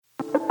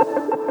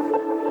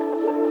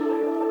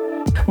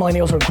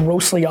Millennials are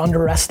grossly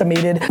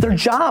underestimated. Their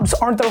jobs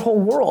aren't their whole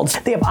worlds.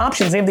 They have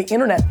options. They have the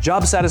internet.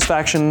 Job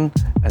satisfaction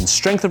and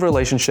strength of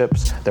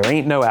relationships, there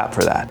ain't no app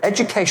for that.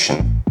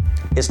 Education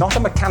is not a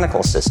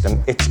mechanical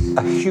system, it's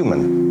a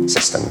human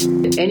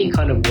system. Any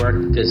kind of work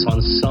that's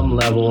on some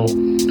level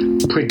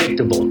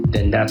predictable,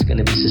 then that's going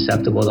to be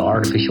susceptible to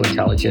artificial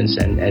intelligence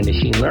and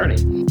machine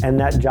learning. And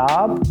that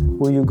job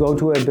where you go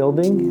to a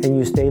building and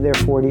you stay there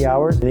 40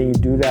 hours and then you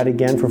do that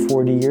again for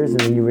 40 years and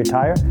then you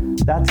retire,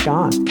 that's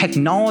gone.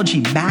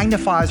 Technology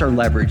magnifies our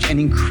leverage and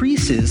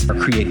increases our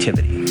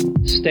creativity.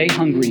 Stay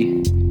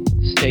hungry,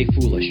 stay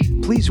foolish.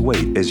 Please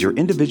wait as your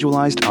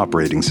individualized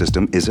operating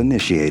system is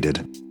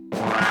initiated.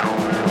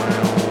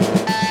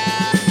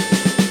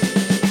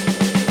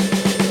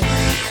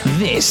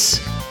 This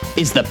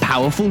is the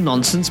Powerful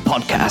Nonsense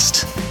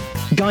Podcast,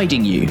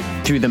 guiding you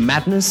through the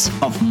madness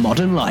of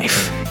modern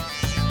life.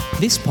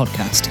 This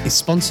podcast is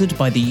sponsored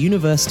by the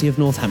University of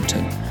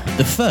Northampton,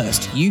 the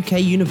first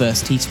UK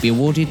university to be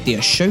awarded the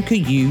Ashoka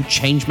U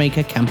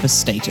Changemaker Campus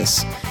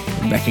status,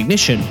 in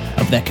recognition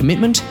of their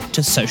commitment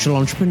to social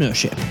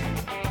entrepreneurship.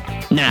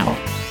 Now,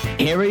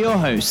 here are your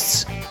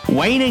hosts,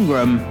 Wayne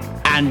Ingram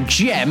and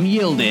Jem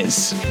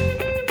Yildiz.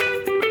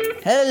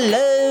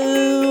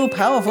 Hello,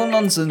 Powerful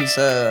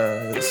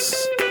Nonsensers.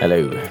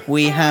 Hello.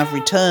 We have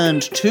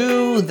returned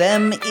to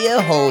them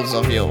earholes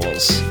of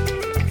yours.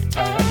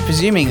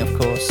 Presuming, of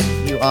course,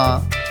 you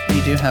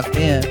do have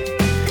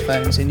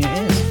earphones in your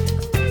ears.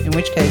 In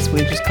which case,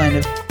 we're just kind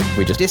of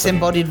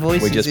disembodied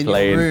voices. We're just in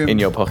playing your room. in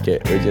your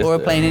pocket. Or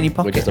playing in your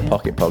pocket. We're just a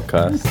pocket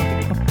podcast.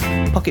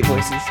 Pocket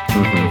voices.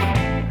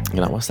 Mm-hmm.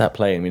 You're like, what's that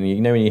playing? I mean,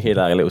 you know when you hear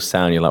that little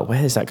sound, you're like, where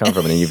does that come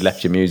from? And then you've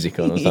left your music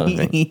on or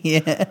something.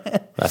 Yeah.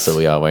 That's all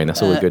we are, Wayne. That's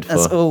all we're good for.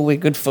 That's all we're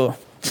good for.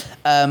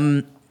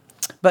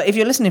 But if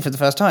you're listening for the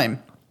first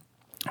time,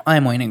 I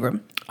am Wayne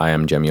Ingram. I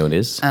am Jem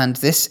Yildiz. And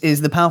this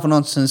is the Powerful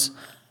Nonsense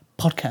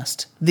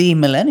Podcast, the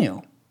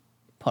Millennial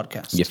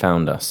Podcast. You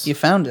found us. You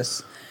found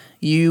us.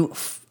 You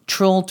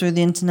trawled through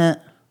the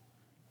internet,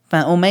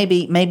 or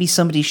maybe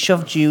somebody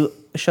shoved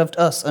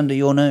us under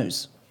your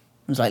nose.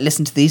 It was like,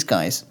 listen to these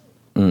guys.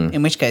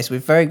 In which case, we're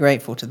very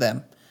grateful to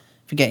them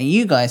for getting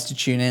you guys to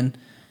tune in,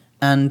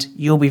 and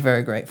you'll be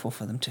very grateful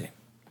for them too.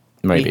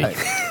 Maybe.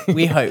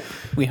 We hope.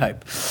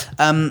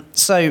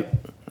 So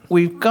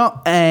we've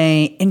got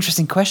a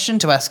interesting question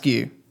to ask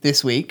you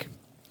this week,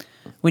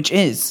 which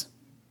is,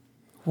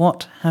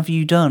 what have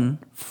you done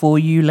for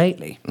you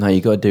lately? No, you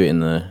got to do it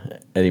in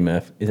the Eddie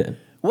Murphy. Is it?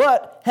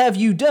 What have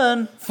you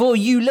done for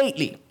you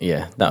lately?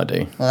 Yeah, that'll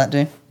do. Will that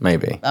do?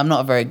 Maybe. I'm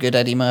not a very good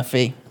Eddie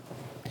Murphy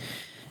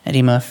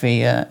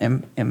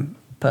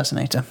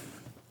impersonator.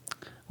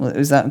 Well,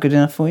 is that good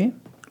enough for you?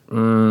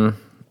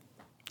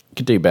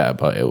 Could do better,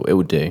 but it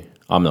will do.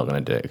 I'm not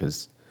going to do it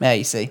because... Yeah,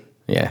 you see.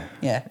 Yeah.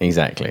 Yeah.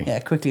 Exactly. Yeah,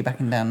 quickly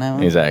backing down now.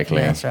 Exactly.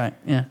 Yeah, that's right,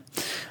 yeah.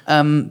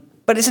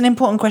 But it's an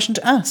important question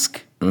to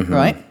ask,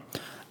 right?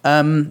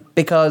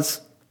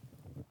 Because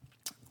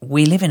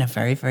we live in a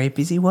very, very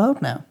busy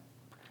world now.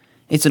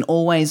 It's an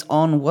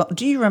always-on world.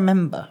 Do you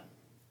remember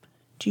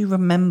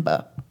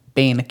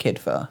being a kid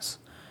for us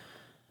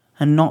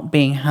and not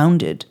being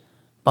hounded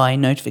by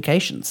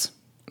notifications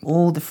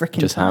all the freaking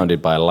Just time?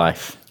 hounded by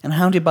life. And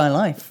hounded by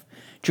life.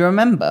 Do you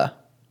remember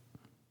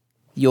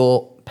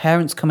your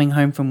parents coming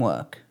home from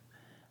work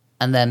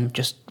and then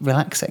just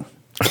relaxing?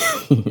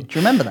 Do you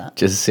remember that?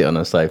 Just sit on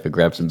a sofa,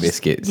 grab some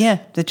biscuits. Yeah,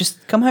 they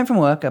just come home from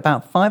work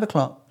about 5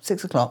 o'clock,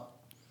 6 o'clock,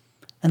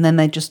 and then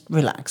they just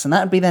relax. And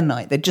that would be their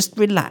night. They'd just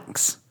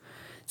relax.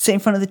 Sit in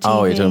front of the TV.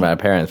 Oh, you're talking about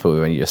parents, but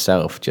when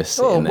yourself just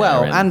sitting there.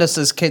 Well, and us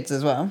as kids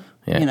as well.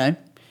 Yeah. You know,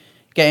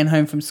 getting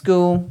home from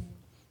school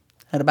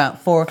at about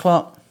 4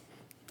 o'clock,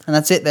 and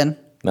that's it then.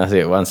 That's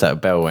it. Once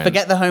that bell went.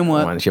 Forget the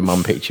homework. Once your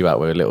mum picked you up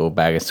with a little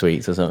bag of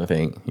sweets or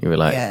something, you were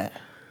like, Yeah.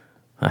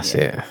 that's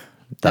it.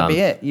 That'd be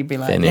Done. it. You'd be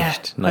like,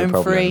 Finished. yeah, No home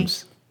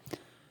problems. free.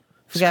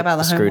 Forget about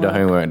the Screw homework. the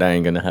homework, that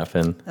ain't going to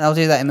happen. I'll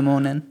do that in the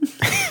morning.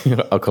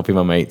 I'll copy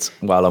my mates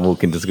while I'm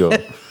walking to school.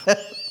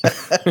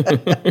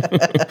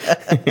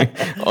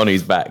 On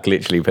his back,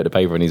 literally put the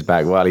paper on his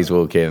back while he's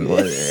walking.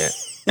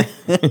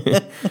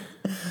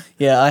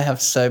 Yeah, I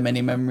have so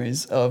many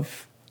memories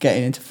of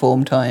getting into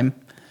form time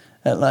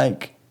at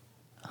like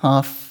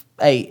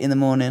 8:30 in the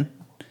morning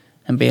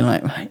and being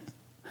like, right,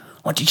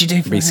 what did you do?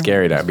 It'd be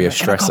scary. That'd be a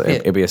Can I stressor. copy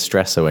it? It'd be a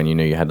stressor when you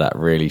knew you had that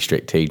really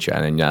strict teacher,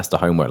 and then that's the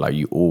homework like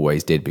you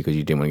always did because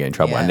you didn't want to get in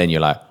trouble. Yeah. And then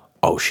you're like,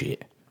 oh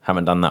shit,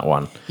 haven't done that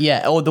one.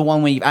 Yeah, or the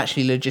one where you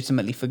actually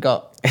legitimately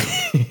forgot.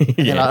 And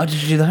you're like, oh,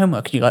 did you do the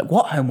homework? And you're like,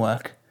 what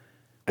homework?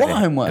 What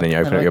homework? And then you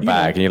open up your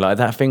bag and you're like,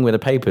 that thing with the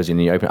papers,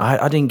 and you open,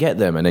 I didn't get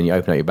them. And then you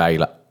open up your bag,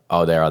 you're like,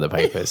 oh, there are the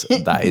papers.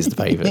 That is the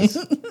papers.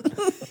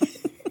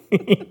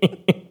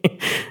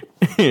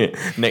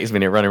 Next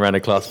minute, running around the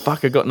class,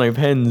 fuck, I got no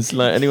pens.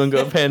 Like, anyone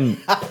got a pen?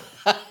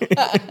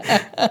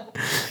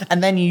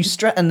 And then you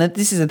stress, and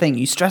this is the thing,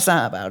 you stress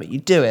out about it, you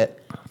do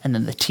it, and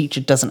then the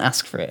teacher doesn't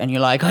ask for it, and you're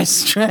like, I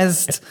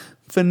stressed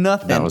for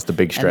nothing. That was the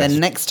big stress. And then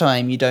next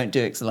time you don't do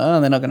it, because like,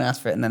 oh, they're not going to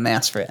ask for it, and then they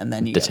ask for it, and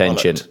then you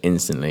Detention get bollocked.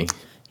 instantly.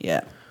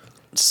 Yeah.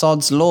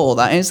 Sod's Law,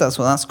 that's what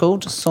that's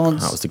called.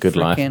 Sod's That was the good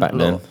life back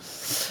then.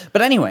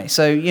 But anyway,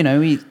 so,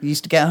 we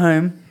used to get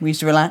home, we used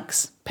to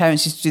relax,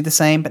 parents used to do the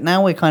same, but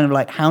now we're kind of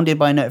like hounded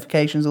by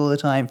notifications all the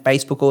time.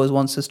 Facebook always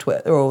wants us,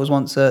 Twitter always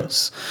wants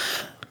us,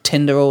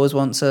 Tinder always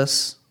wants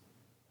us.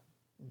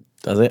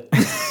 Does it?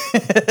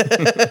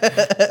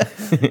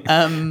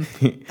 And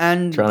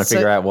trying to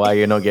figure out why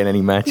you're not getting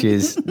any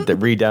matches,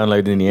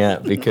 re-downloading the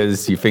app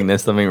because you think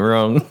there's something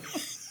wrong.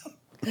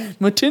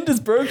 My Tinder's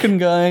broken,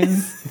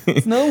 guys.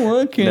 It's not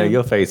working. No,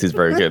 your face is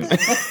broken.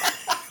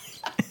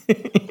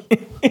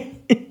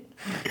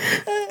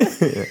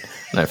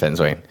 No offense,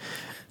 Wayne.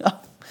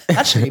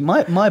 Actually,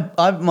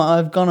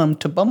 I've gone on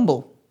to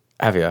Bumble.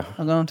 Have you? I've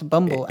gone on to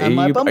Bumble, and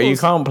my Bumble's... You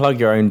can't plug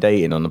your own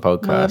dating on the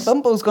podcast. My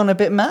Bumble's gone a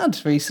bit mad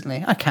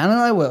recently. I can and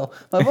I will.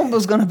 My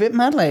Bumble's gone a bit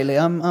mad lately.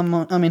 I'm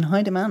in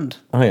high demand.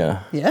 Oh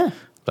yeah. Yeah.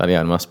 Bloody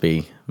hell, it must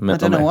be. I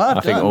don't know what I've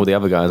I think done. all the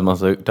other guys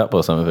must have hooked up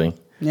or something.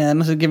 Yeah, I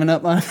must have given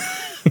up. I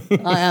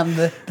am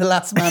the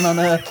last man on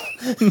earth.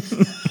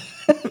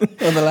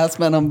 Or the last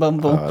man on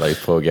Bumble. Oh, those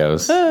poor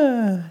girls.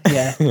 Yeah,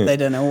 they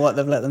don't know what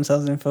they've let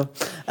themselves in for.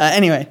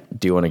 Anyway.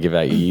 Do you want to give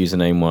out your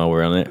username while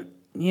we're on it?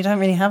 You don't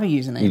really have a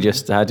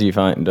username. How do you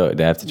find? Do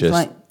they have to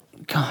just?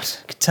 God,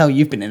 I could tell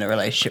you've been in a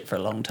relationship for a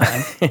long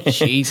time.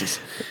 Jesus,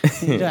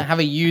 you don't have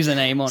a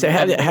username on. So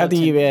how do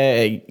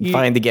you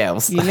find the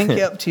girls? You link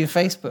it up to your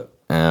Facebook.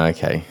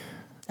 Okay.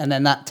 And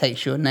then that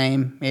takes your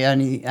name. You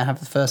only have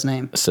the first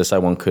name. So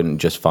someone couldn't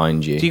just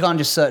find you. So you can't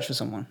just search for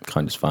someone.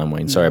 Can't just find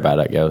Wayne. Sorry about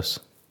that, girls.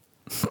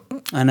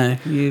 I know.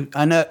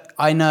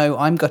 I know.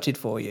 I'm gutted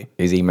for you.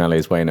 His email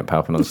is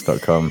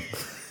wayne@powerfulnonsense.com.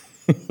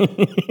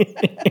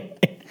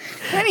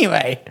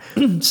 Anyway,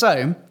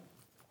 so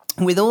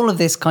with all of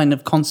this kind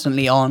of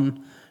constantly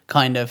on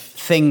kind of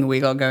thing we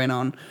got going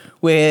on,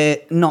 we're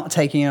not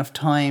taking enough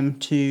time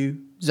to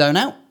zone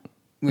out,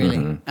 really.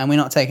 Mm-hmm. And we're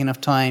not taking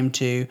enough time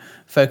to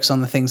focus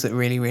on the things that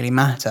really, really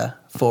matter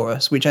for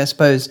us, which I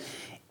suppose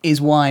is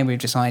why we've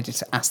decided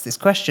to ask this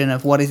question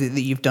of what is it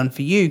that you've done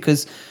for you?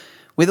 Because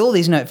with all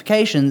these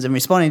notifications and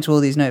responding to all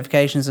these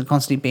notifications and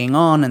constantly being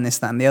on and this,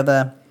 that, and the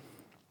other,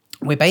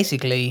 we're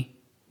basically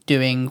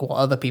doing what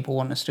other people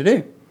want us to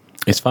do.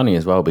 It's funny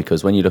as well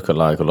because when you look at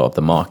like a lot of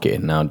the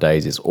marketing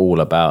nowadays, it's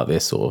all about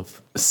this sort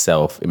of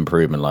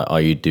self-improvement. Like,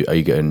 are you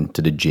going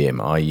to the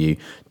gym? Are you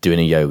doing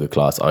a yoga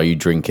class? Are you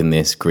drinking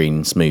this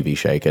green smoothie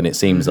shake? And it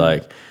seems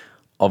like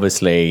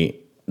obviously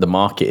the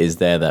market is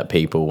there that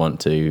people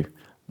want to.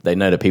 They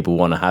know that people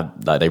want to have,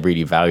 like, they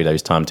really value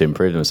those time to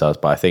improve themselves.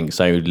 But I think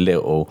so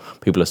little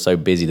people are so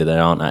busy that they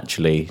aren't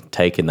actually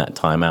taking that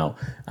time out.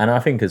 And I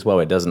think as well,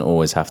 it doesn't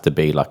always have to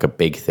be like a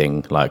big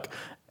thing. Like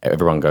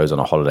everyone goes on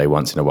a holiday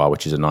once in a while,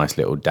 which is a nice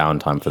little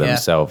downtime for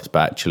themselves.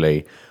 But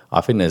actually,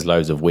 I think there's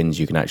loads of wins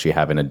you can actually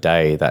have in a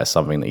day. That's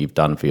something that you've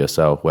done for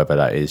yourself, whether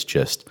that is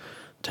just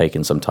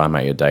taking some time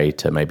out of your day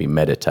to maybe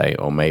meditate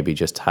or maybe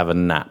just have a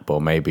nap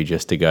or maybe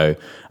just to go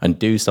and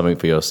do something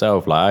for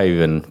yourself.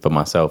 Like for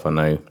myself, I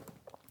know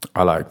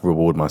I like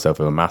reward myself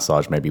with a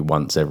massage maybe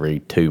once every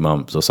 2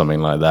 months or something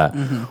like that.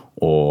 Mm-hmm.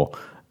 Or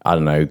I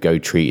don't know, go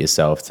treat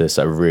yourself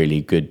to a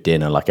really good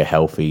dinner, like a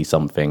healthy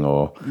something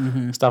or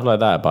stuff like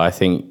that. But I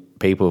think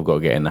people have got to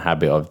get in the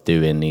habit of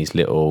doing these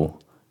little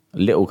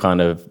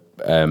kind of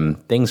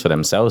things for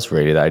themselves,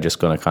 really, that are just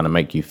going to kind of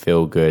make you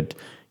feel good,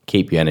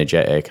 keep you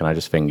energetic. And I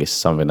just think it's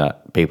something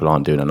that people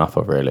aren't doing enough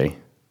of, really.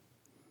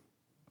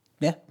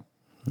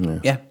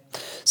 Yeah.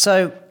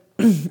 So,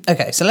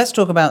 okay, so let's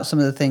talk about some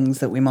of the things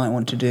that we might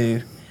want to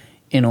do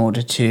in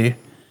order to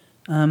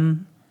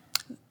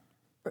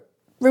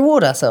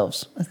reward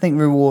ourselves. I think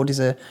reward is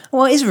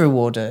is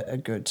reward a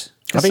good?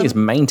 I think it's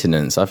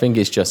maintenance. I think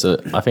it's just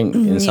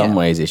in some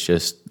ways it's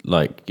just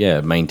like,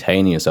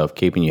 maintaining yourself,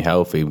 keeping you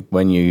healthy.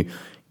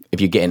 If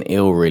you're getting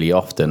ill really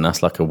often,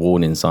 that's like a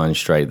warning sign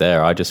straight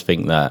there. I just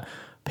think that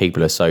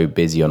people are so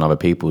busy on other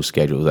people's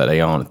schedules that they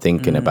aren't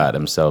thinking about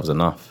themselves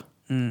enough.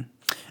 And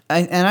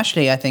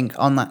actually, I think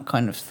on that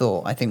kind of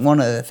thought, I think one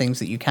of the things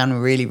that you can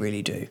really,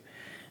 really do, and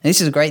this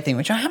is a great thing,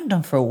 which I haven't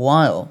done for a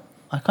while.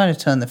 I kind of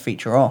turned the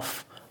feature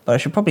off, but I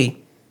should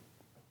probably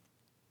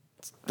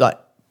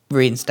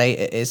reinstate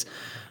it. Is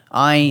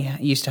I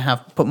used to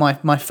have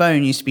my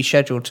phone used to be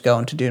scheduled to go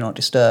on to Do Not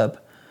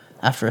Disturb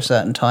after a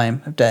certain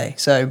time of day.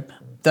 So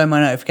though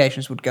my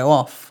notifications would go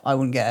off, I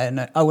wouldn't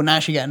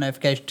actually get a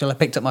notification until I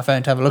picked up my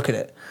phone to have a look at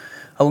it.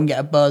 I wouldn't get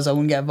a buzz, I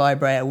wouldn't get a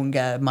vibrate,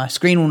 my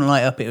screen wouldn't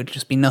light up, it would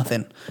just be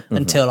nothing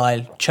until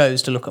I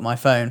chose to look at my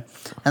phone.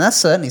 And that's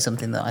certainly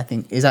something that I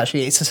think is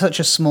actually, it's such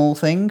a small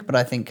thing, but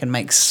I think can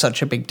make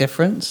such a big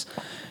difference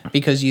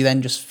because you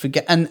then just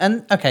forget.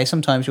 And okay,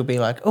 sometimes you'll be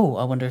like, oh,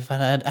 I wonder if I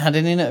had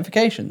any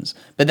notifications.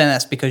 But then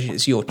that's because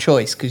it's your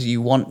choice, because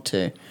you want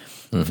to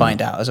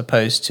find out, as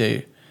opposed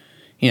to,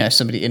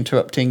 somebody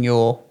interrupting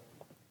your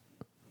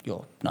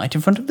night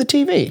in front of the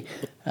TV.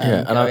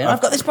 And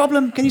I've got this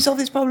problem. Can you solve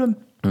this problem?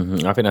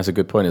 Mm-hmm. I think that's a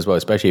good point as well,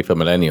 especially for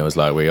millennials.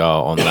 Like, we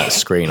are on that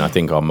screen. I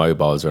think our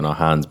mobiles are in our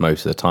hands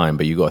most of the time.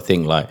 But you got to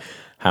think, like,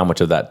 how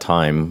much of that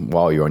time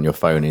while you're on your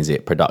phone is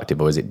it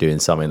productive, or is it doing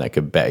something that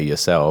could better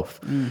yourself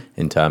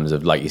in terms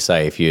of, like you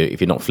say, if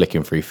you're not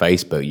flicking through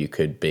Facebook, you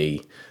could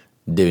be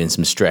doing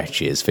some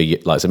stretches for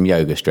like some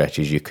yoga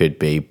stretches. You could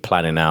be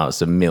planning out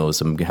some meals,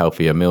 some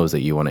healthier meals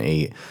that you want to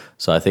eat.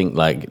 So I think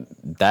like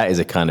that is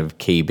a kind of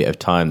key bit of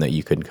time that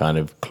you can kind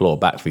of claw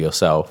back for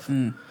yourself.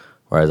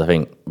 Whereas I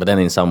think, but then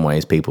in some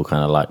ways people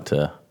kind of like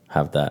to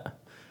have that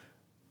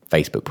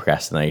Facebook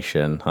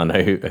procrastination. I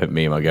know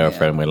me and my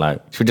girlfriend, we're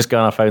like, should we just go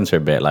on our phones for a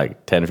bit,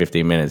 like 10,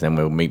 15 minutes, and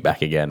we'll meet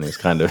back again. It's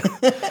kind of,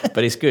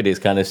 but it's good. It's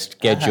kind of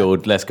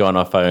scheduled. Let's go on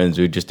our phones.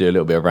 We just do a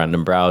little bit of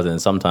random browsing.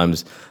 And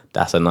sometimes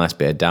that's a nice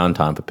bit of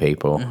downtime for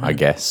people, I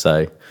guess.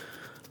 So,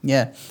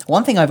 yeah.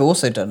 One thing I've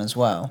also done as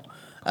well,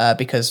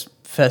 because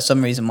for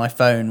some reason my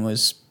phone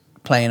was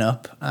playing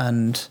up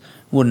and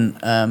wouldn't,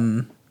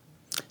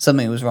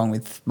 something was wrong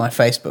with my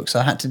Facebook. So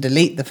I had to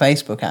delete the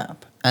Facebook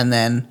app and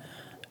then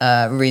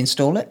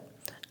reinstall it.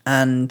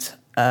 And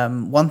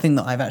one thing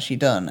that I've actually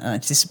done, and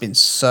this has been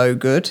so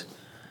good,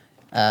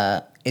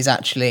 is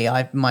actually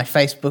my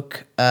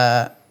Facebook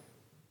app.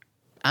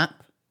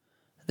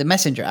 The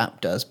Messenger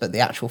app does, but the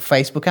actual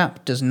Facebook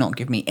app does not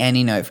give me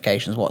any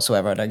notifications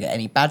whatsoever. I don't get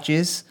any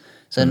badges,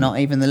 so not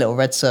even the little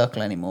red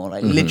circle anymore.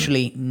 Like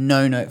literally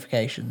no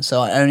notifications. So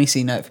I only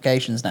see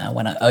notifications now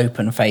when I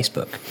open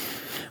Facebook,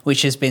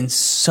 which has been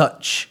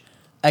such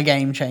a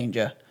game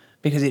changer.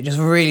 Because it just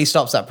really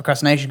stops that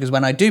procrastination. Because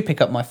when I do pick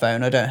up my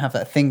phone, I don't have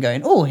that thing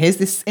going, oh, here's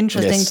this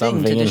interesting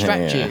thing to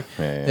distract you.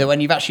 That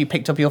when you've actually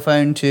picked up your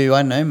phone to,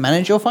 I don't know,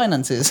 manage your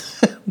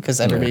finances. Because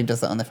everybody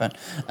does that on their phone.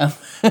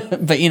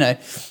 But, you know,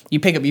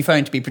 you pick up your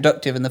phone to be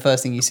productive and the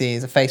first thing you see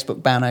is a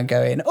Facebook banner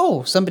going,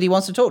 oh, somebody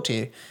wants to talk to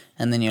you.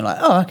 And then you're like,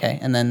 oh, okay.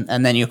 And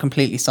then you're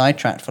completely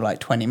sidetracked for like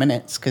 20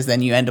 minutes because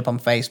then you end up on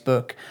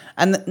Facebook.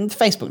 And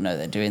Facebook know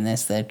they're doing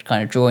this. They're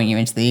kind of drawing you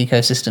into the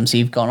ecosystem. So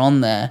you've gone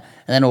on there.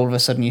 And then all of a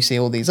sudden you see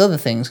all these other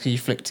things because you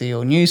flick to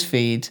your news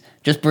feed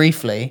just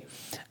briefly.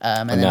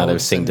 And now they've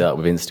synced it up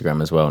with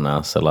Instagram as well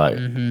now. So like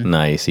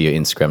now you see your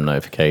Instagram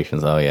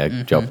notifications. Oh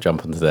yeah, jump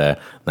onto there.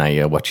 Now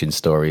you're watching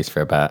stories for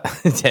about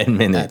 10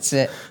 minutes.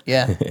 That's it.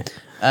 Yeah.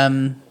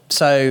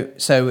 So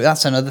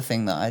that's another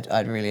thing that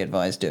I'd really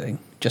advise doing,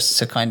 just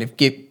to kind of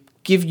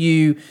give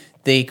you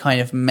the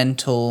kind of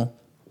mental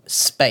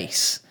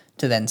space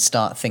to then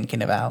start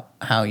thinking about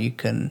how you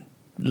can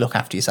look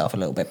after yourself a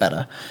little bit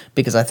better.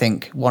 Because I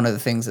think one of the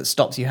things that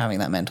stops you having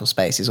that mental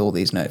space is all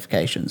these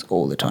notifications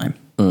all the time.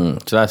 So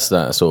that's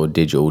that sort of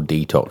digital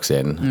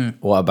detoxing.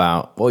 What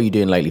are you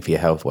doing lately for your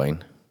health,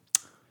 Wayne?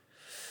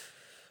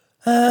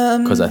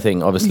 Because I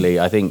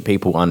think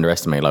people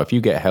underestimate, like if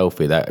you get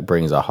healthy, that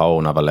brings a whole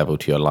nother level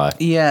to your life.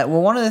 Yeah,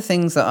 well, one of the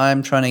things that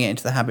I'm trying to get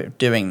into the habit of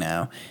doing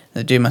now,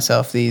 I do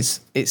myself these,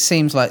 it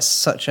seems like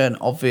such an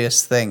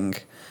obvious thing.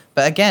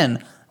 But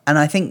again, and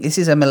I think this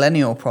is a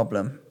millennial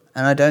problem,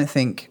 and I don't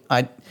think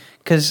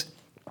because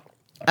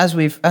as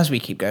we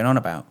keep going on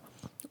about,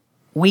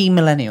 we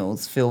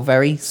millennials feel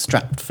very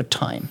strapped for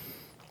time.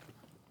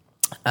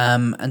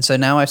 And so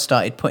now I've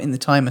started putting the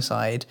time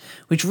aside,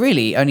 which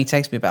really only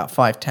takes me about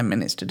 5-10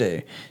 minutes to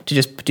do, to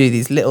just do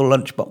these little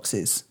lunch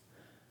boxes.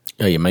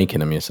 Oh, you're making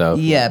them yourself?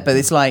 Yeah, but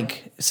it's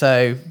like,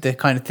 so the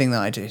kind of thing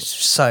that I do is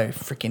so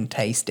freaking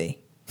tasty.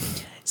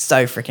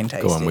 So freaking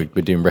tasty. Go on, we're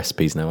doing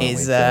recipes now,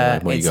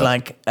 aren't we? It's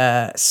like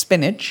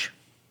spinach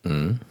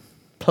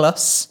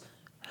plus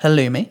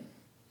halloumi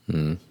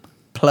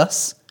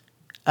plus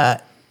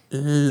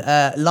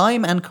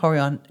lime and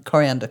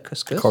coriander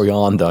couscous.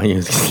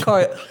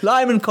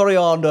 Lime and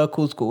coriander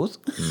couscous.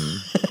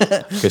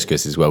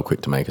 Couscous is well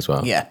quick to make as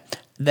well. Yeah.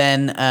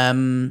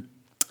 Then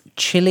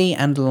chili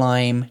and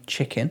lime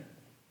chicken.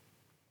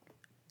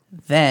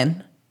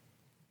 Then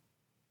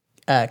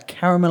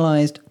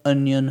caramelized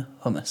onion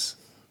hummus.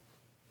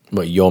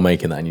 But you're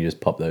making that and you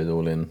just pop those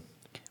all in?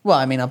 Well,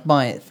 I mean, I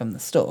buy it from the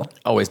store.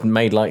 Oh, it's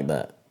made like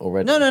that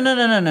already? No.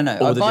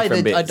 I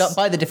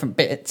buy the different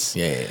bits.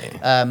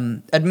 Yeah.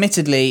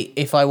 Admittedly,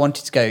 if I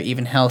wanted to go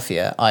even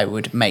healthier, I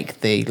would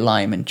make the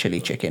lime and chili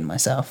chicken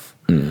myself.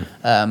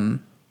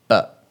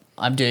 But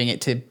I'm doing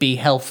it to be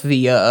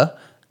healthier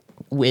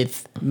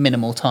with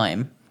minimal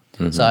time.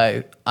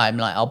 So I'm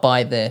like, I'll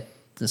buy the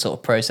sort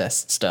of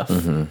processed stuff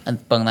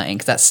and bung that in,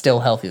 because that's still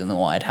healthier than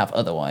what I'd have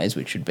otherwise,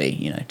 which would be,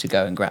 you know, to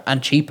go and grab,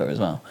 and cheaper as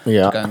well,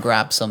 to go and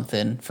grab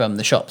something from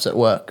the shops at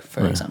work,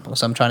 for example.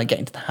 So I'm trying to get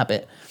into the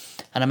habit,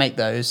 and I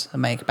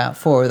make about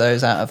 4 of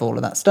those out of all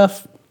of that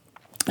stuff,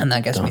 and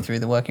that gets me through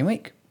the working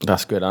week.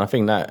 That's good. And I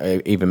think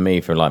that even me,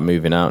 for like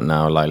moving out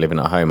now, like living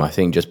at home, I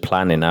think just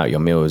planning out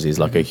your meals is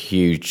like a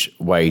huge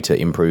way to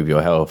improve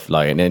your health.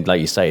 Like, and then, like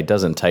you say, it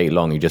doesn't take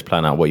long. You just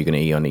plan out what you're going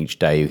to eat on each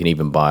day. You can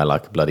even buy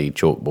like a bloody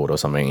chalkboard or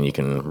something and you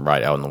can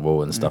write it out on the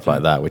wall and stuff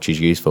like that, which is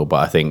useful. But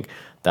I think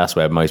that's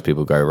where most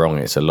people go wrong.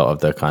 It's a lot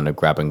of the kind of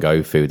grab and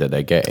go food that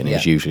they're getting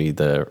is usually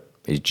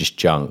is just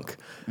junk.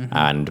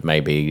 And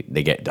maybe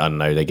they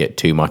get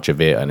too much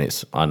of it, and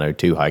it's,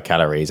 too high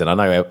calories. And I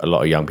know a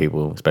lot of young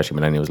people, especially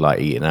millennials,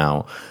 like eating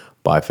out,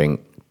 but I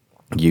think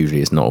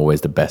usually it's not always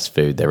the best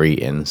food they're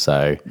eating.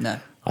 So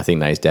I think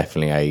that is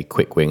definitely a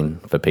quick win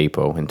for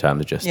people in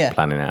terms of just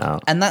planning it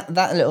out. And that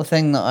little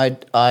thing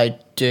that I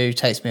do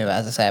takes me,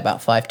 as I say, about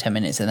 5-10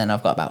 minutes, and then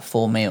I've got about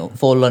 4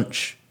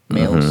 lunch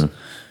meals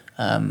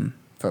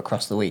for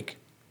across the week.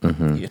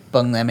 You just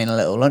bung them in a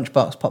little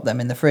lunchbox, pop them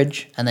in the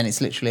fridge, and then it's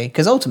literally,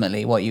 because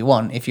ultimately what you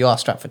want, if you are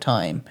strapped for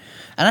time,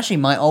 and actually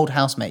my old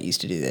housemate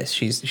used to do this.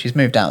 She's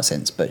moved out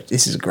since, but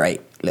this is a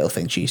great little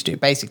thing she used to do.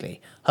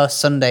 Basically, her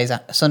Sunday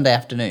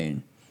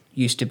afternoon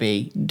used to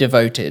be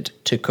devoted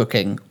to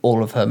cooking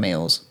all of her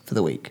meals for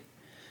the week.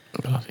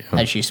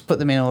 And she used to put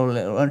them in all the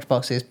little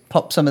lunchboxes,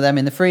 pop some of them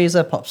in the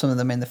freezer, pop some of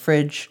them in the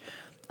fridge,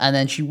 and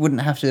then she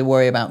wouldn't have to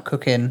worry about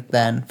cooking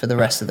then for the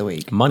rest of the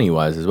week.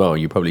 Money-wise as well,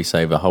 you probably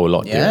save a whole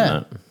lot doing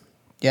that.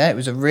 Yeah, it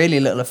was a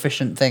really little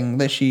efficient thing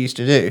that she used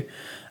to do.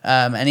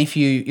 And if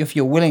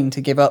you're willing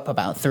to give up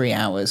about 3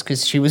 hours,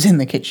 because she was in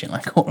the kitchen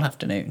like all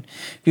afternoon,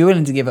 if you're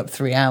willing to give up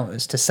 3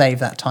 hours to save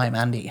that time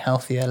and eat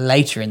healthier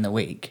later in the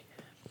week,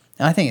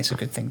 I think it's a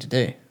good thing to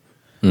do.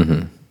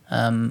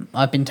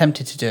 I've been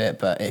tempted to do it,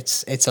 but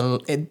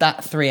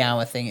that 3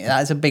 hour thing,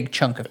 that is a big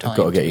chunk of time. You've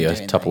got to get your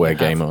Tupperware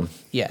game on.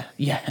 Yeah,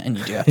 and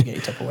you do have to get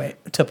your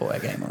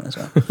Tupperware game on as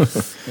well.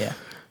 Yeah.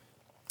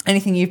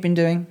 Anything you've been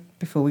doing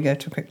before we go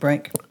to a quick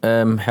break?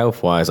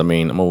 Health-wise, I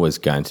mean, I'm always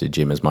going to the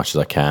gym as much as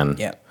I can.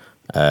 Yeah.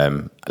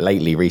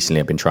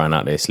 Recently, I've been trying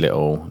out this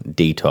little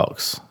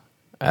detox,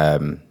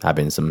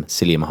 having some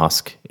psyllium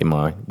husk in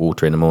my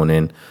water in the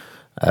morning,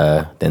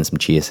 then some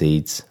chia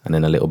seeds, and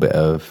then a little bit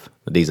of,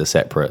 these are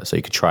separate, so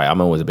you could try it.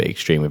 I'm always a bit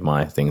extreme with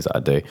my things that I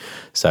do.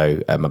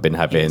 So I've been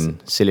having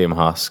psyllium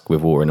husk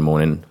with water in the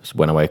morning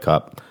when I wake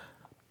up,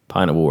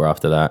 pint of water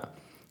after that.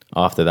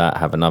 After that,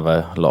 have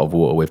another lot of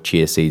water with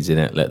chia seeds in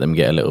it, let them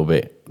get a little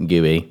bit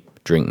gooey,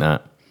 drink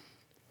that,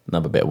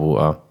 another bit of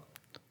water,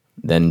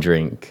 then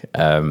drink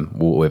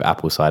water with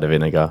apple cider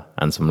vinegar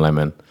and some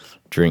lemon,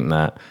 drink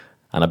that.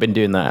 And I've been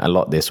doing that a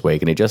lot this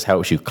week, and it just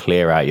helps you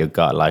clear out your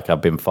gut. Like,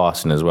 I've been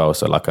fasting as well,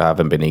 so like I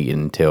haven't been eating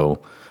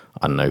until,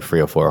 I don't know,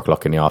 3 or 4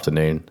 o'clock in the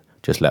afternoon.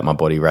 Just let my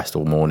body rest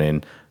all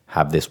morning,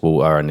 have this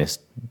water and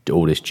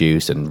all this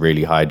juice and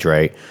really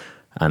hydrate.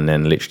 And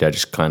then literally that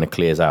just kind of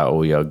clears out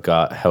all your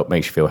gut,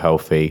 makes you feel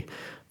healthy,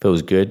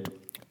 feels good.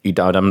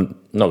 I'm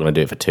not going to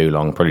do it for too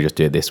long, probably just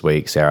do it this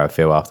week, see how I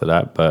feel after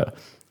that. But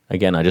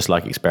again, I just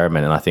like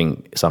experimenting. I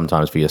think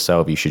sometimes for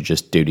yourself, you should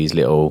just do these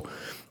little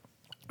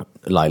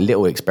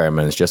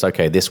experiments. Just,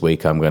 okay, this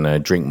week I'm going to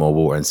drink more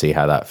water and see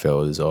how that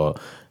feels. Or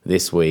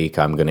this week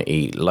I'm going to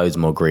eat loads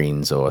more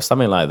greens or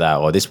something like that.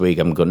 Or this week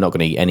I'm not going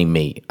to eat any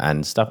meat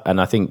and stuff. And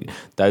I think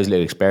those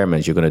little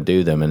experiments, you're going to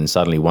do them and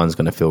suddenly one's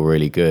going to feel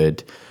really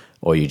good.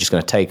 Or you're just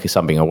going to take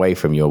something away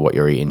from what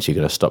you're eating. So you're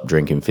going to stop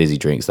drinking fizzy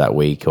drinks that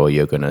week, or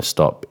you're going to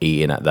stop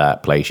eating at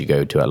that place you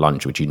go to at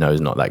lunch, which you know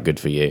is not that good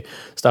for you.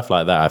 Stuff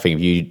like that. I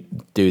think if you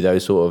do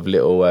those sort of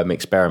little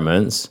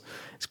experiments,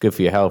 it's good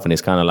for your health, and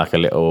it's kind of like a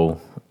little,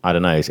 I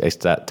don't know, it's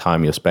that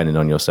time you're spending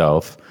on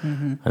yourself,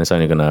 and it's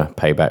only going to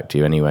pay back to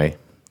you anyway.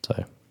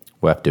 So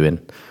worth doing.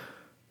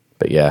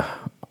 But yeah,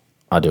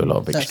 I do a lot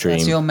of extreme.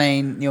 That's your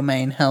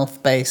main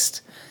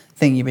health-based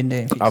thing you've been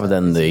doing. Other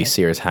than the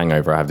serious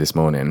hangover I have this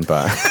morning,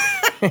 but...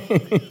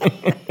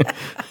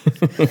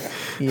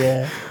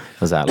 Yeah. I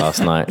was out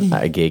last night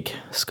at a gig,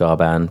 Ska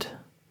Band.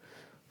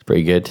 It's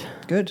pretty good.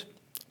 Good.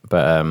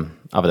 But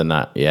other than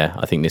that, yeah,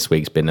 I think this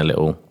week's been a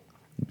little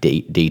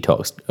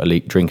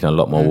detox, drinking a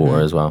lot more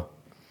water as well.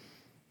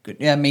 Good.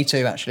 Yeah, me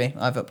too, actually.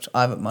 I've upped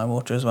my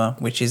water as well,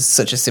 which is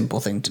such a simple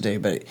thing to do,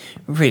 but it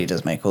really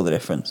does make all the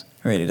difference.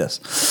 It really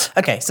does.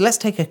 Okay, so let's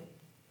take a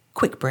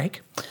quick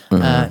break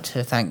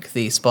to thank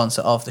the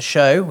sponsor of the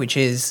show, which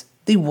is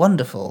the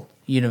wonderful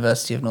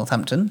University of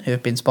Northampton, who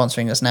have been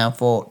sponsoring us now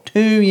for 2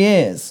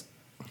 years.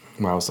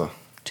 Wowza.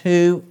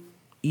 2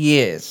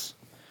 years.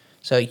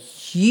 So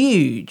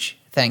huge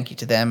thank you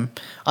to them.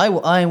 I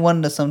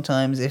wonder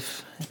sometimes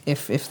if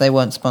they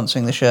weren't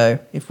sponsoring the show,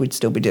 if we'd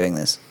still be doing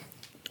this.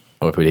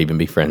 Or if we'd even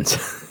be friends.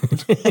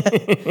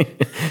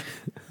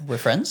 We're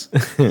friends.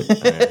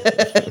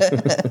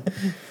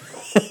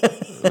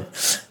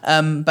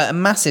 But a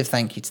massive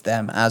thank you to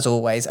them as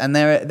always, and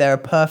they're a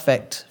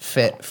perfect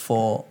fit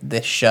for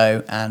this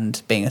show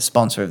and being a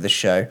sponsor of this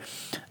show.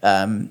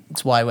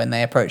 It's why when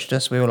they approached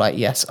us, we were like,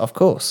 yes, of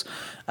course.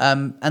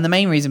 And the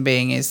main reason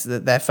being is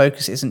that their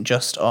focus isn't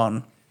just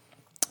on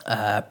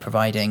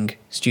providing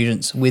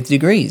students with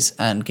degrees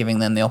and giving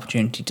them the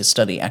opportunity to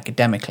study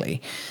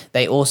academically.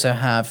 They also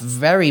have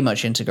very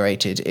much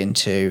integrated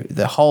into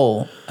the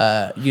whole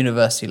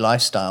university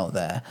lifestyle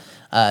there.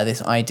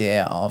 This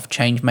idea of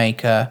change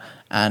maker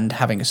and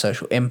having a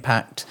social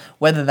impact,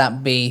 whether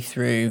that be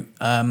through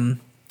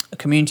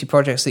community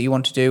projects that you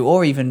want to do,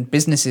 or even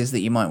businesses that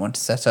you might want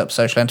to set up,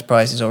 social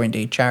enterprises, or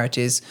indeed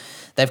charities.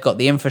 They've got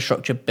the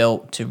infrastructure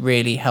built to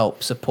really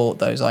help support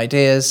those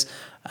ideas.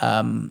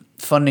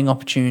 Funding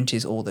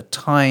opportunities all the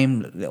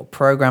time, little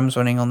programs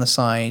running on the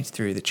side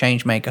through the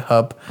Changemaker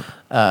Hub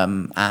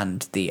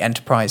and the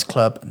Enterprise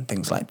Club and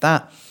things like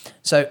that.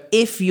 So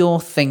if you're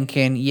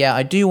thinking, yeah,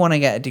 I do want to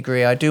get a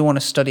degree, I do want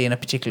to study in a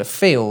particular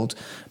field,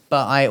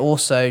 But I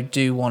also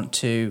do want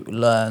to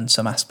learn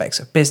some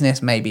aspects of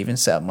business, maybe even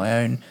set up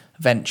my own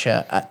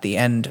venture at the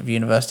end of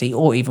university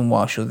or even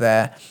whilst you're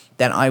there.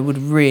 Then I would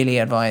really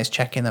advise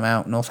checking them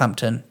out,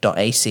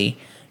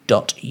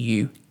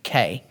 northampton.ac.uk.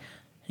 A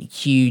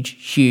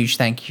huge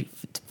thank you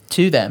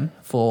to them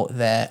for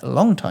their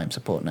long-time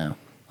support now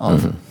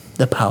of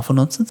the Powerful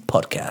Nonsense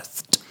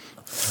podcast.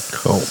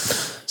 Cool.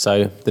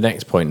 So the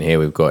next point here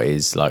we've got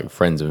is like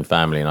friends and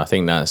family, and I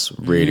think that's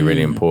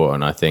really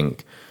important. I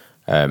think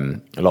a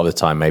lot of the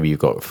time maybe you've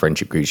got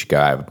friendship groups you go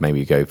out, maybe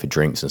you go for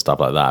drinks and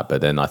stuff like that,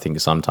 but then I think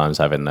sometimes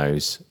having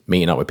those,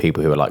 meeting up with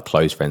people who are like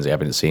close friends you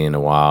haven't seen in a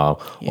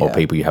while, or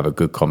people you have a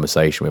good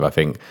conversation with. I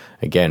think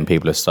again,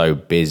 people are so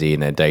busy in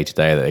their day to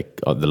day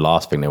that the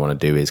last thing they want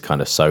to do is kind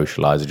of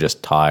socialize. They're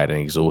just tired and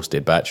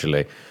exhausted. But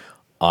actually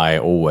I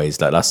always,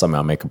 that's something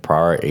I make a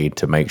priority,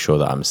 to make sure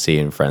that I'm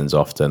seeing friends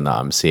often, that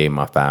I'm seeing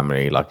my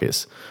family. Like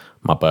it's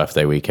my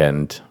birthday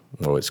weekend,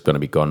 well, it's going to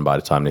be gone by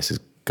the time this is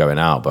going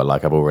out, but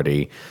like I've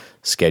already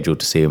scheduled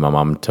to see my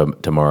mum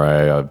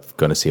tomorrow. I'm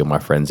going to see all my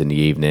friends in the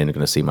evening. I'm going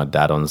to see my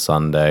dad on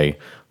Sunday.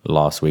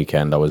 Last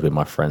weekend I was with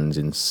my friends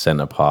in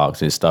Centre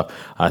Parks and stuff.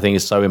 I think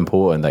it's so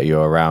important that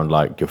you're around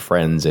like your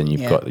friends and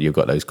you've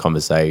got those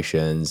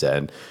conversations,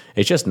 and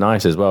it's just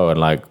nice as well.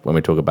 And like when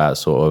we talk about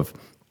sort of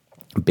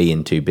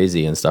being too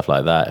busy and stuff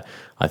like that,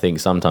 I think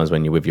sometimes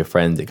when you're with your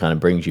friends it kind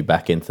of brings you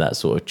back into that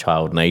sort of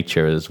child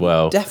nature as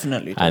well.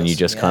 Definitely does, and you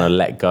just kind of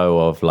let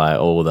go of like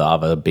all the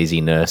other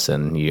busyness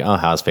and you,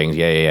 how's things,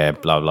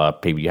 blah blah,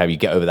 people you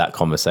get over that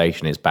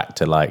conversation. It's back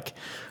to like,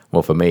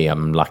 well, for me,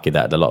 I'm lucky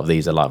that a lot of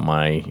these are like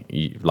my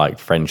like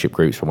friendship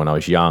groups from when I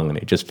was young, and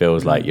it just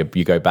feels like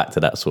you go back to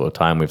that sort of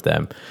time with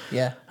them.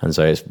 Yeah. And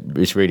so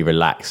it's really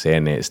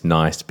relaxing. It's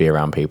nice to be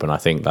around people, and I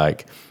think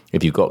like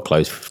if you've got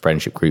close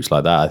friendship groups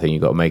like that, I think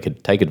you've got to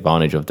take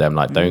advantage of them.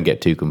 Like don't get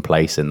too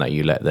complacent that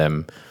you let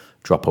them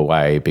drop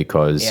away,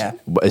 because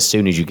as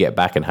soon as you get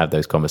back and have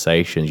those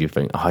conversations, you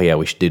think, oh yeah,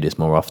 we should do this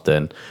more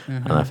often.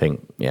 And I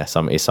think it's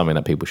something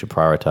that people should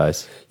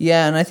prioritize.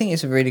 Yeah, and I think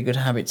it's a really good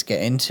habit to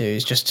get into,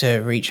 is just to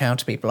reach out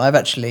to people. I've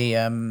actually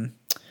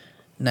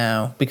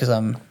now, because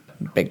I'm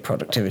a big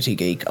productivity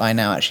geek, I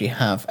now actually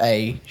have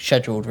a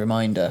scheduled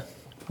reminder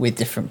with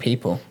different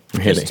people.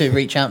 Really? Just to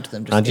reach out to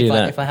them, just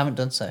if I haven't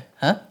done so.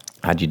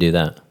 How'd you do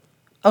that?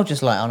 Oh,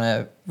 just like on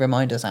a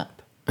reminders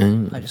app.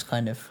 I just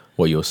kind of...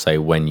 What you'll say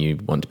when you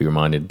want to be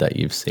reminded that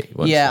you've seen.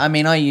 Yeah, I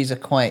mean, I use a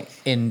quite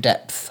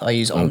in-depth, I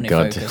use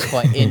OmniFocus,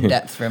 quite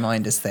in-depth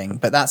reminders thing.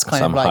 But that's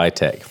kind of like...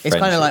 high-tech It's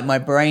kind of like my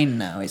brain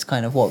now. It's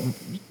kind of what...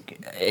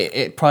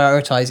 It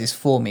prioritizes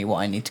for me what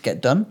I need to get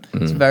done.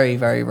 It's a very,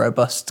 very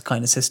robust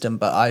kind of system,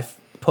 but I've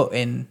put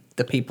in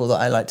the people that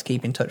I like to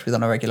keep in touch with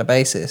on a regular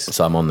basis.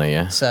 So I'm on there,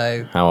 yeah?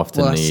 So... How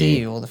often I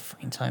see you all the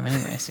freaking time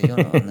anyway, so you're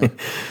not on there.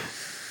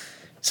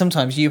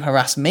 Sometimes you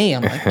harass me.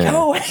 I'm like,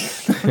 go away.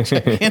 I'm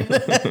joking.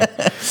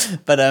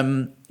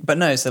 But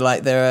no. So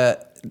like there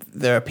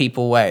are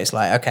people where it's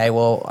like, okay,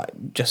 well,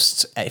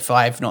 just if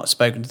I've not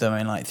spoken to them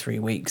in like 3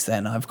 weeks,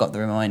 then I've got the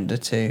reminder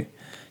to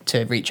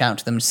reach out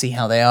to them to see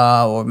how they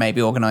are, or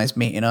maybe organise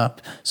meeting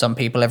up. Some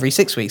people every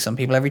 6 weeks, some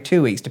people every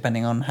 2 weeks,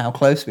 depending on how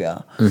close we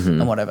are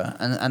and whatever.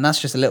 And that's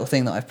just a little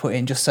thing that I've put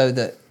in just so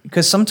that,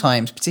 because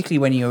sometimes, particularly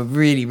when you're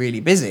really, really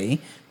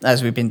busy,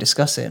 as we've been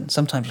discussing,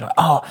 sometimes you're like,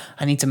 oh,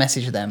 I need to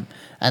message them.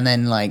 And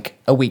then like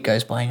a week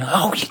goes by and you're like,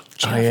 oh,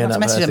 I have to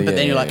message them. But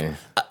then you're like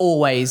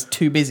always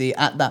too busy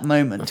at that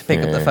moment to pick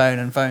up the phone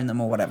and phone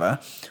them or whatever,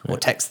 or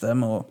text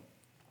them, or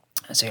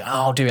so you're like, oh,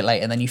 I'll do it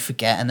later. And then you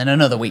forget. And then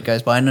another week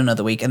goes by and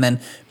another week. And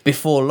then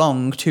before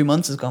long, 2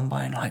 months has gone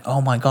by and like,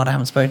 oh my God, I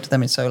haven't spoken to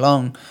them in so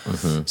long.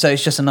 So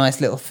it's just a nice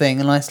little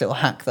thing, a nice little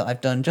hack that I've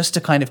done just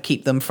to kind of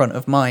keep them front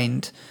of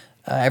mind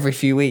every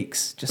few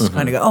weeks. Just to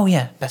kind of go, oh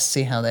yeah, best to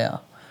see how they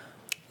are.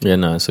 Yeah,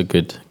 no, it's a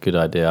good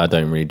idea. I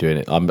don't really do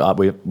it.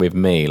 With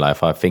me, like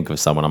if I think of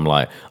someone, I'm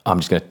like, I'm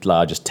just going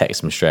to just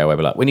text them straight away.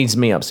 But like, we need to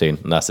meet up soon.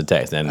 And that's the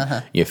text. And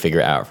then you figure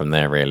it out from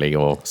there, really.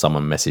 Or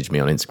someone messaged me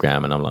on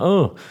Instagram and I'm like,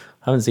 oh,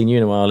 I haven't seen you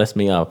in a while. Let's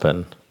meet up.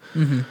 And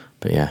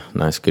But yeah,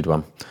 no, it's a good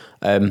one.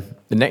 The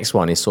next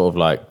one is sort of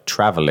like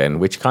traveling,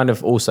 which kind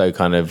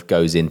of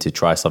goes into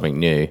try something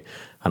new.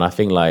 And I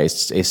think like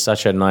it's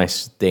such a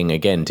nice thing,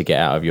 again, to get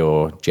out of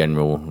your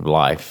general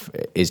life,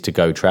 is to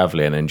go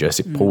traveling and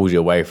just it pulls you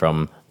away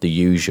from the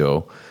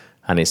usual.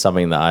 And it's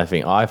something that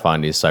I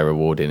find is so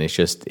rewarding. It's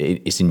just,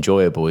 it's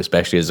enjoyable,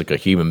 especially as like a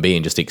human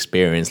being, just to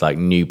experience like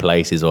new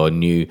places or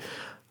new,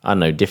 I don't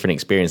know, different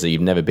experiences that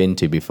you've never been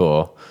to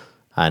before.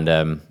 And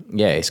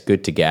it's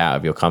good to get out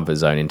of your comfort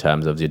zone in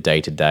terms of your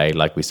day to day.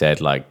 Like we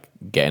said, like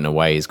getting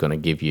away is going to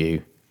give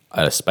you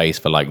a space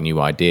for like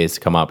new ideas to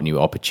come up, new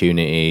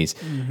opportunities.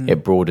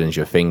 It broadens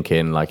your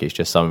thinking. Like it's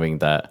just something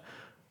that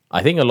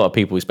I think a lot of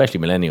people, especially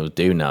millennials,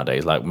 do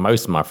nowadays. Like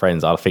most of my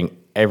friends, I think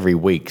every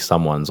week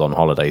someone's on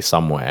holiday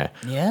somewhere.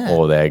 Yeah.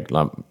 Or they're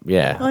like,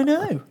 yeah. I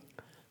know.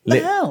 The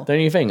hell? Don't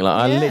you think? Like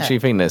I literally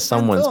think that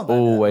someone's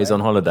always on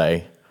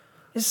holiday.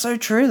 It's so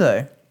true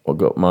though. I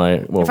got my.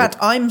 In fact,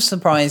 I'm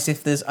surprised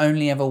if there's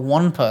only ever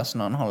one person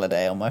on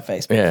holiday on my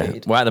Facebook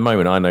feed. Well, at the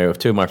moment, I know of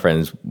two of my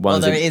friends.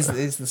 One's Although it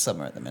is the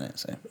summer at the minute,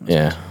 so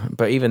yeah.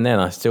 But even then,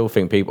 I still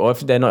think people, if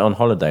they're not on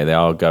holiday, they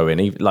are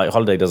going. Like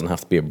holiday doesn't have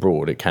to be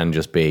abroad; it can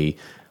just be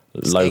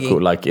local,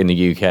 like in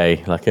the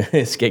UK, like a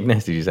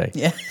Skegness. Did you say?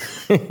 Yeah.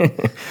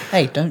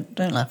 Hey, don't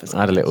laugh at Skegness. I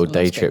had a little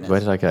day trip. Where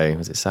did I go?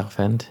 Was it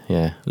Southend?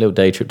 Yeah, a little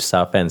day trip to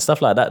Southend.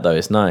 Stuff like that, though.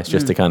 It's nice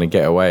just to kind of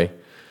get away.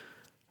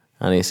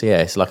 And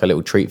it's like a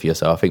little treat for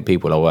yourself. I think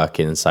people are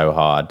working so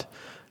hard,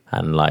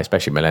 and like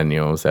especially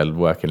millennials, they're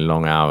working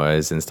long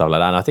hours and stuff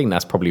like that. And I think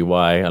that's probably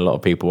why a lot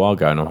of people are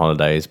going on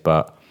holidays.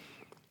 But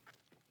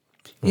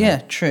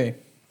yeah, true.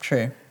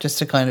 Just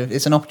to kind of,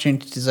 it's an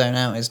opportunity to zone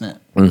out, isn't it?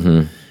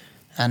 Mm-hmm.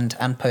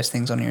 And post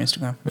things on your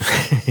Instagram.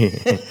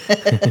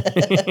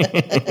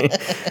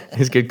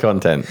 It's good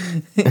content.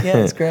 Yeah,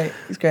 it's great.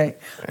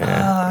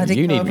 I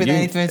didn't come up with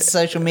anything for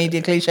social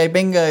media cliche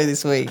bingo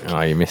this week. Oh,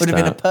 you missed Would have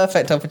that. been a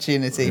perfect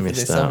opportunity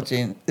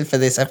for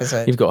this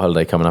episode. You've got a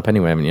holiday coming up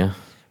anyway, haven't you?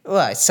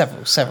 Well, it's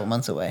several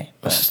months away,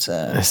 but it's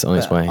on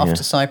its way. Off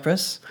to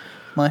Cyprus.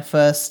 My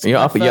first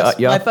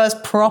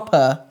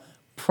proper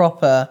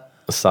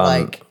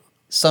sun.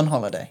 Sun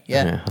holiday.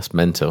 Yeah, that's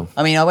mental.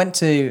 I mean, I went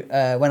to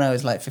when I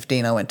was like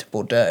 15. I went to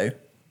Bordeaux,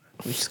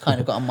 which has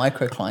kind of got a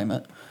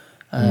microclimate,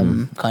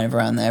 kind of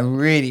around there.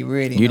 Really,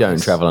 really. You nice.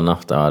 don't travel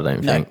enough, though. I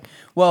don't think.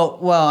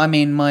 Well. I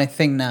mean, my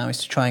thing now is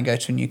to try and go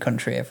to a new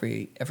country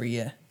every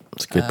year.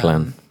 It's a good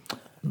plan.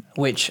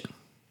 Which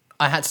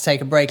I had to take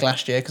a break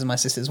last year because my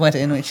sister's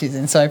wedding, which is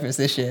in Cyprus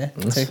this year,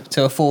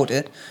 to afford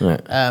it.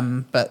 Right.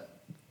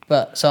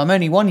 But so I'm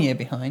only 1 year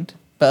behind.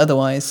 But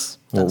otherwise,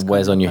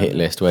 where's on your hit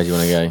list? Where do you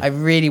want to go? I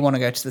really want to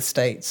go to the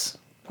States.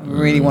 I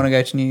really want to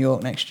go to New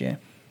York next year.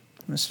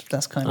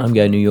 That's kind of. I'm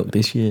going to New York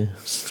this year.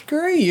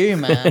 Screw you,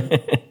 man.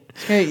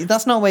 Screw you.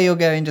 That's not where you're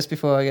going just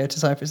before I go to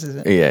Cyprus, is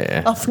it?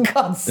 Yeah. Oh, for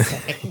God's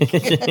sake!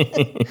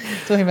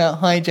 Talking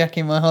about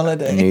hijacking my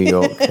holiday. New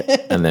York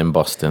and then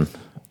Boston.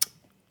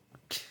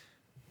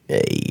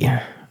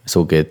 Hey, it's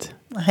all good.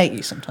 I hate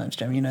you sometimes,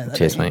 Jim. You know that.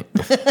 Cheers, mate.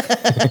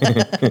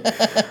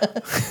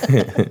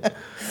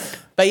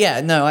 But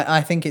yeah, no,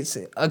 I think it's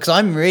because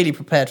I'm really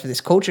prepared for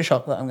this culture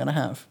shock that I'm going to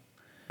have.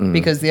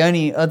 Because the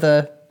only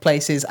other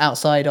places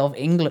outside of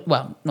England,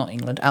 well, not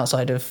England,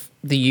 outside of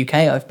the UK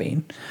I've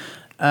been,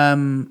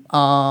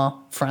 are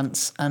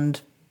France and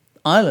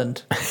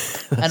Ireland.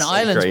 And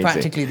Ireland's crazy.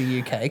 Practically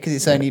the UK because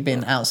it's only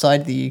been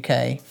outside the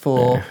UK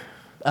for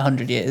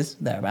 100 years,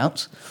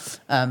 thereabouts.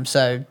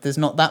 So there's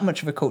not that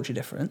much of a culture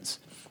difference.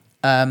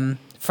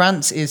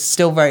 France is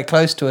still very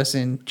close to us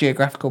in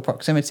geographical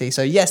proximity.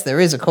 So, yes, there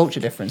is a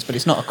culture difference, but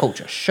it's not a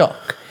culture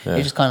shock. Yeah.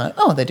 It's just kind of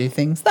like, they do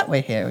things that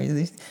way here.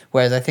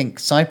 Whereas I think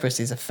Cyprus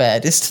is a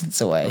fair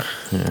distance away.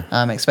 Yeah.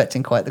 I'm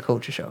expecting quite the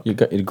culture shock. You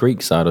got the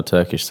Greek side or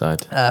Turkish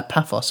side?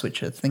 Paphos,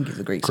 which I think is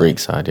the Greek side. Greek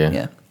side, yeah.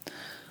 Yeah.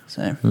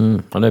 So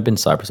I've never been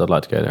to Cyprus. I'd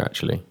like to go there,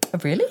 actually. Oh,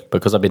 really?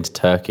 Because I've been to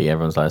Turkey.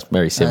 Everyone's like, it's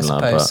very similar.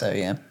 I suppose so,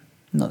 yeah.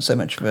 Not so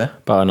much of a...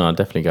 But no, I'll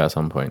definitely go at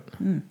some point.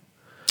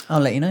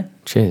 I'll let you know.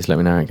 Cheers. Let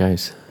me know how it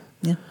goes.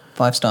 Yeah.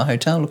 5-star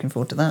hotel. Looking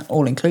forward to that.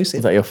 All inclusive.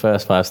 Is that your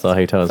first 5-star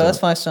hotel?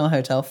 First 5-star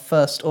hotel.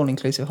 First all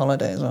inclusive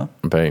holiday as well.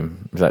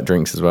 Boom. Is that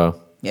drinks as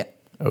well? Yeah.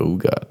 Oh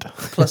God.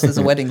 Plus, there's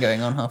a wedding going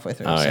on halfway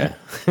through. Oh yeah.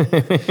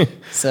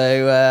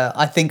 So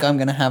I think I'm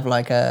going to have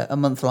like a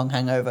month-long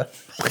hangover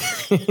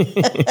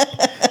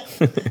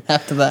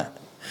after that.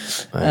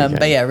 Okay.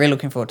 But yeah, really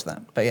looking forward to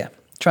that. But yeah,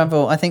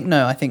 travel. I think,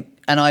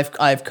 and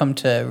I've come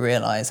to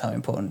realise how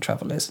important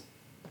travel is.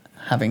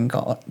 Having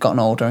gotten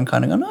older and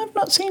kind of gone, I've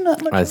not seen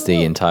that much. As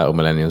the entitled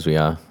millennials we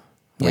are,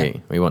 yeah.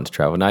 we want to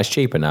travel. Now it's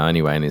cheaper now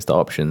anyway, and the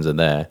options are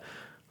there.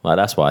 Like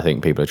that's why I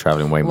think people are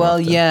traveling way more. Well,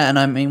 often. yeah, and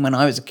I mean, when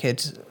I was a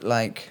kid,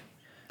 like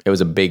it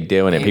was a big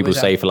deal, and people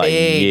stay for like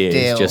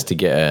years just to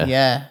get a.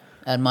 Yeah,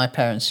 and my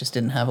parents just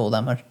didn't have all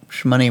that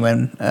much money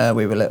when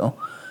we were little.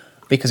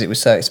 Because it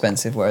was so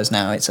expensive, whereas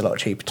now it's a lot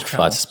cheaper to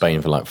travel. Fly to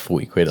Spain for like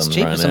 40 quid on the It's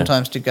cheaper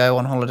sometimes to go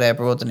on holiday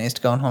abroad than it is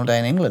to go on holiday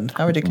in England.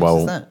 How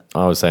ridiculous is that?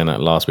 I was saying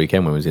that last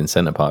weekend when we was in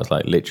Centre Parks,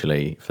 like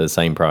literally for the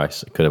same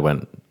price, could have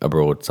went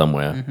abroad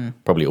somewhere,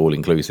 probably all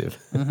inclusive.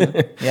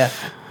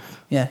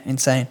 Yeah,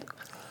 insane.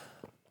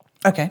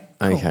 Okay.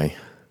 Cool. Okay.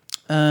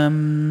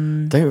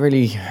 Don't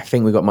really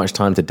think we've got much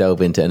time to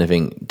delve into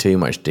anything too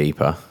much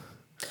deeper.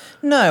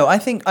 No, I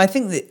think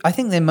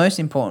the most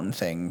important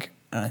thing.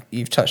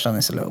 You've touched on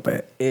this a little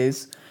bit,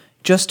 is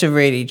just to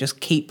really just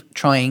keep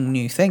trying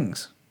new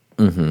things.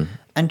 Mm-hmm.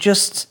 And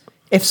just,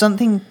 if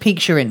something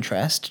piques your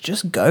interest,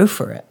 just go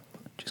for it.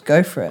 Just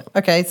go for it.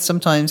 Okay,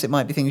 sometimes it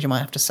might be things you might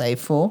have to save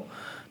for,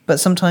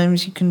 but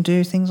sometimes you can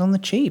do things on the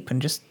cheap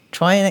and just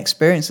try and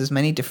experience as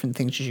many different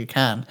things as you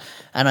can.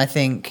 And I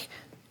think,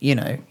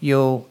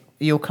 you'll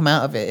come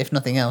out of it, if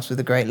nothing else, with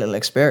a great little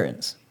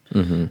experience.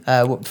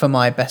 Mm-hmm. For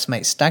my best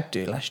mate's stag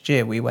do last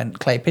year, we went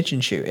clay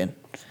pigeon shooting.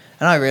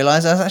 And I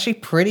realised I was actually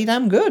pretty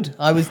damn good.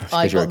 I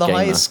got the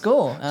highest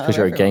score. Because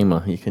you're a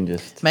gamer, you can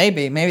just...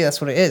 Maybe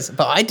that's what it is.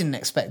 But I didn't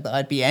expect that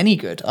I'd be any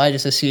good. I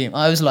just assumed,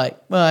 I was like,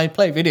 well, I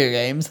play video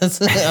games.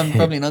 I'm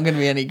probably not going to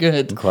be any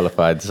good.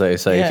 Qualified. So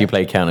if you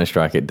play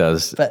Counter-Strike, it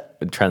does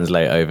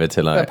translate over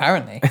to like...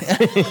 Apparently.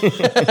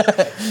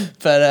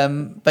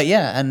 But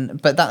yeah,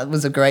 but that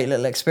was a great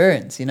little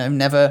experience. You know,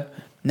 never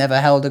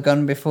held a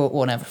gun before,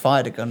 or never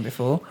fired a gun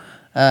before.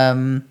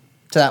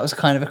 So that was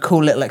kind of a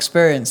cool little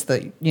experience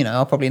that, you know,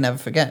 I'll probably never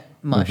forget.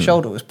 My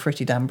shoulder was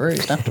pretty damn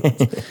bruised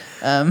afterwards.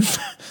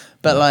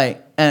 But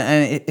like,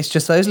 and it's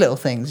just those little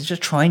things. It's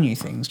just try new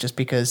things, just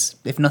because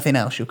if nothing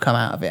else, you'll come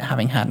out of it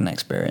having had an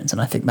experience. And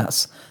I think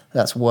that's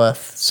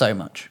worth so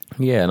much.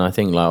 Yeah, and I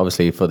think like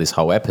obviously for this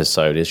whole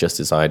episode, it's just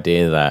this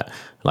idea that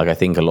like I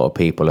think a lot of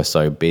people are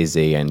so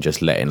busy and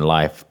just letting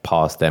life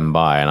pass them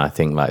by. And I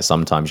think like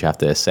sometimes you have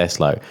to assess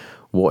like,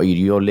 what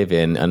you're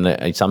living,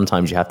 and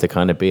sometimes you have to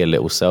kind of be a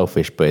little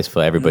selfish, but it's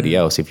for everybody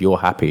else. If you're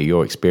happy,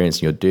 you're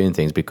experiencing, you're doing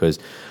things, because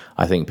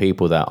I think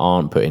people that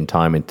aren't putting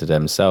time into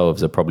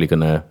themselves are probably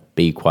going to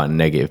be quite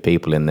negative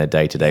people in their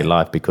day-to-day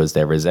life because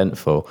they're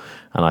resentful.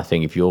 And I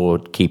think if you're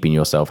keeping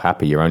yourself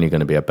happy, you're only going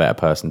to be a better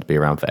person to be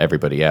around for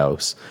everybody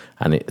else.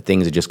 And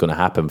things are just going to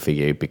happen for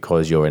you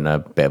because you're in a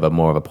bit of a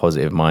more of a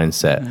positive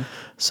mindset.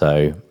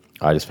 So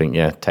I just think,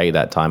 take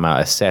that time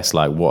out, assess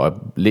like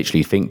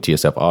literally think to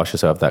yourself, ask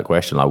yourself that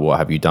question, like what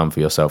have you done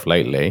for yourself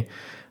lately?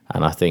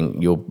 And I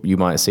think you'll be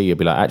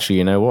like, actually,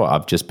 you know what?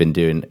 I've just been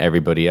doing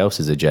everybody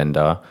else's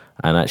agenda.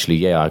 And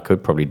actually, I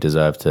could probably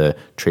deserve to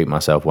treat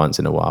myself once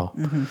in a while.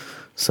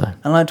 So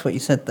I liked what you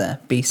said there.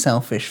 Be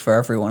selfish for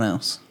everyone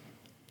else.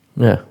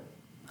 Yeah.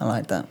 I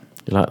like that.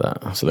 You like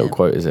that? That's a little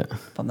quote, is it?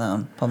 Pop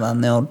that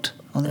on the old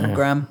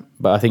gram.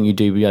 But I think you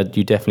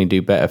definitely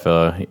do better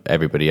for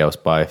everybody else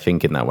by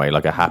thinking that way.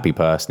 Like a happy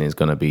person is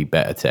going to be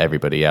better to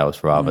everybody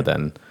else rather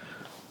than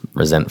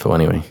resentful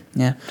anyway.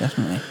 Yeah,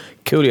 definitely.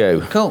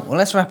 Coolio. Cool. Well,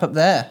 let's wrap up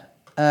there.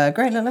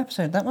 Great little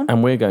episode, that one.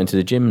 And we're going to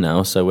the gym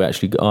now, so we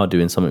actually are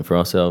doing something for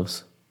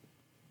ourselves.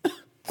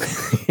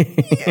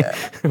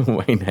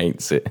 Wayne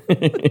hates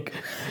it.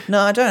 No,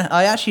 I don't.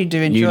 I actually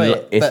do enjoy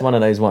it. It's one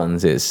of those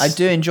ones. I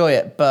do enjoy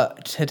it,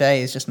 but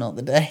today is just not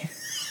the day.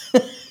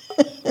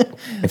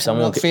 If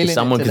someone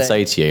could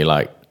say to you,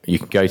 like, you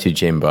can go to the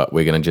gym, but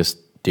we're going to just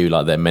do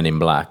like their Men in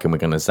Black and we're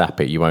going to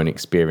zap it, you won't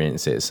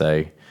experience it.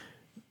 So,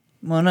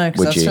 well, no,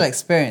 because I've still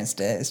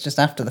experienced it. It's just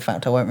after the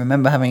fact I won't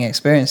remember having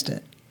experienced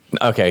it.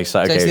 Okay,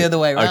 so it's the other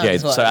way around. Okay,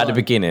 so at the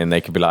beginning they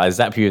could be like, I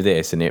zap you with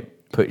this, and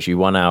it puts you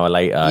 1 hour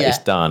later. It's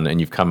done, and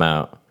you've come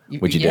out.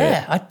 Would you do it?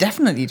 Yeah, I'd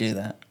definitely do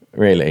that.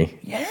 Really?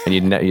 Yeah.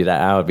 And that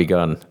hour would be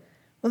gone.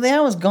 Well, the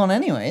hour's gone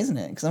anyway, isn't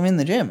it? Because I'm in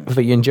the gym.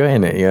 But you're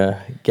enjoying it. You're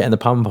getting the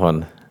pump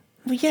on.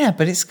 Well, yeah,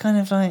 but it's kind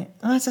of like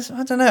I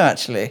don't know.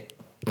 Actually,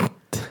 I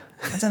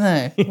don't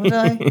know. Would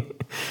I?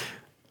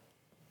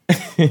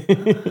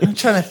 I'm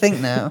trying to think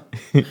now.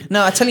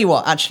 No, I tell you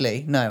what.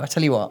 Actually, no. I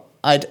tell you what.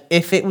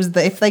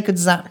 If they could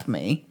zap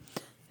me,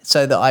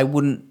 so that I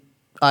wouldn't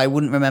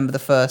remember the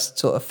first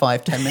sort of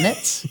 5-10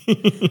 minutes,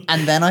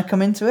 and then I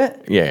come into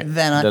it. Yeah.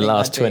 Then I the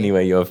last 20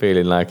 where you're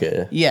feeling like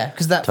it. Yeah,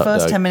 because that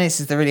first 10 minutes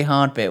is the really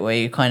hard bit where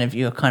you're kind of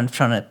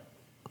trying to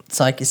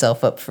psych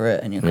yourself up for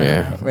it, and you're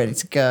kind of ready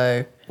to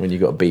go. When you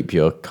got to beep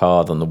your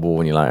card on the wall,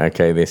 and you're like,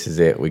 okay, this is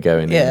it. We're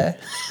going in. Yeah.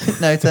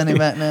 No turning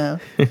back now.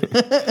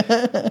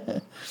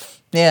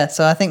 Yeah,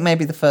 so I think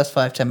maybe the first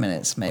 5-10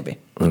 minutes, maybe.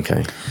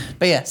 Okay.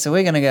 But yeah, so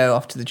we're going to go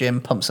off to the gym,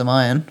 pump some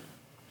iron.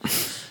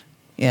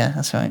 Yeah,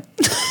 that's right.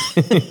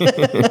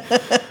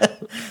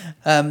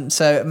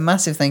 So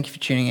massive thank you for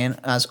tuning in,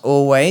 as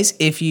always.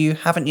 If you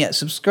haven't yet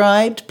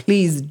subscribed,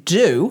 please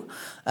do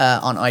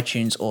on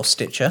iTunes or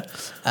Stitcher.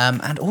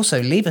 And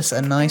also leave us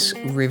a nice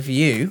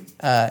review.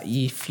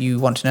 If you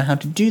want to know how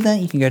to do that,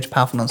 you can go to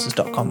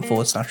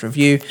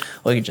powerfulnonsense.com/review,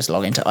 or you can just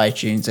log into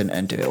iTunes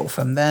and do it all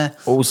from there.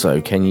 Also,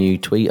 can you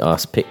tweet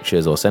us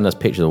pictures or send us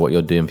pictures of what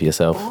you're doing for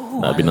yourself? Ooh,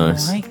 that'd be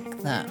nice. I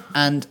like that.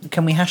 And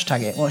can we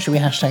hashtag it? What should we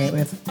hashtag it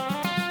with?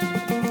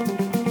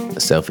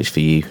 Selfish for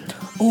you.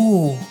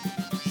 Ooh,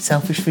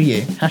 selfish for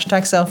you.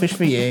 Hashtag selfish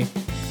for you.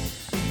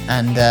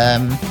 And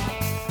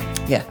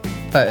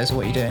photos of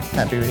what you're doing.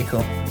 That'd be really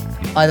cool.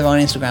 Either on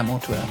Instagram or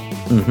Twitter.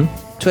 Mm-hmm.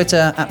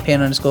 Twitter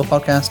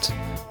 @PN_podcast.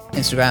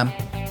 Instagram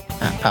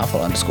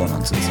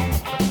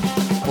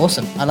 @powerful_nonsense.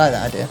 Awesome. I like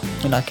that idea.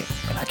 We like it.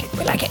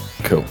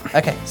 Cool.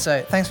 Okay,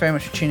 so thanks very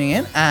much for tuning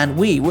in, and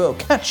we will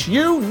catch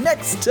you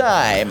next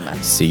time.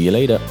 See you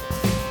later.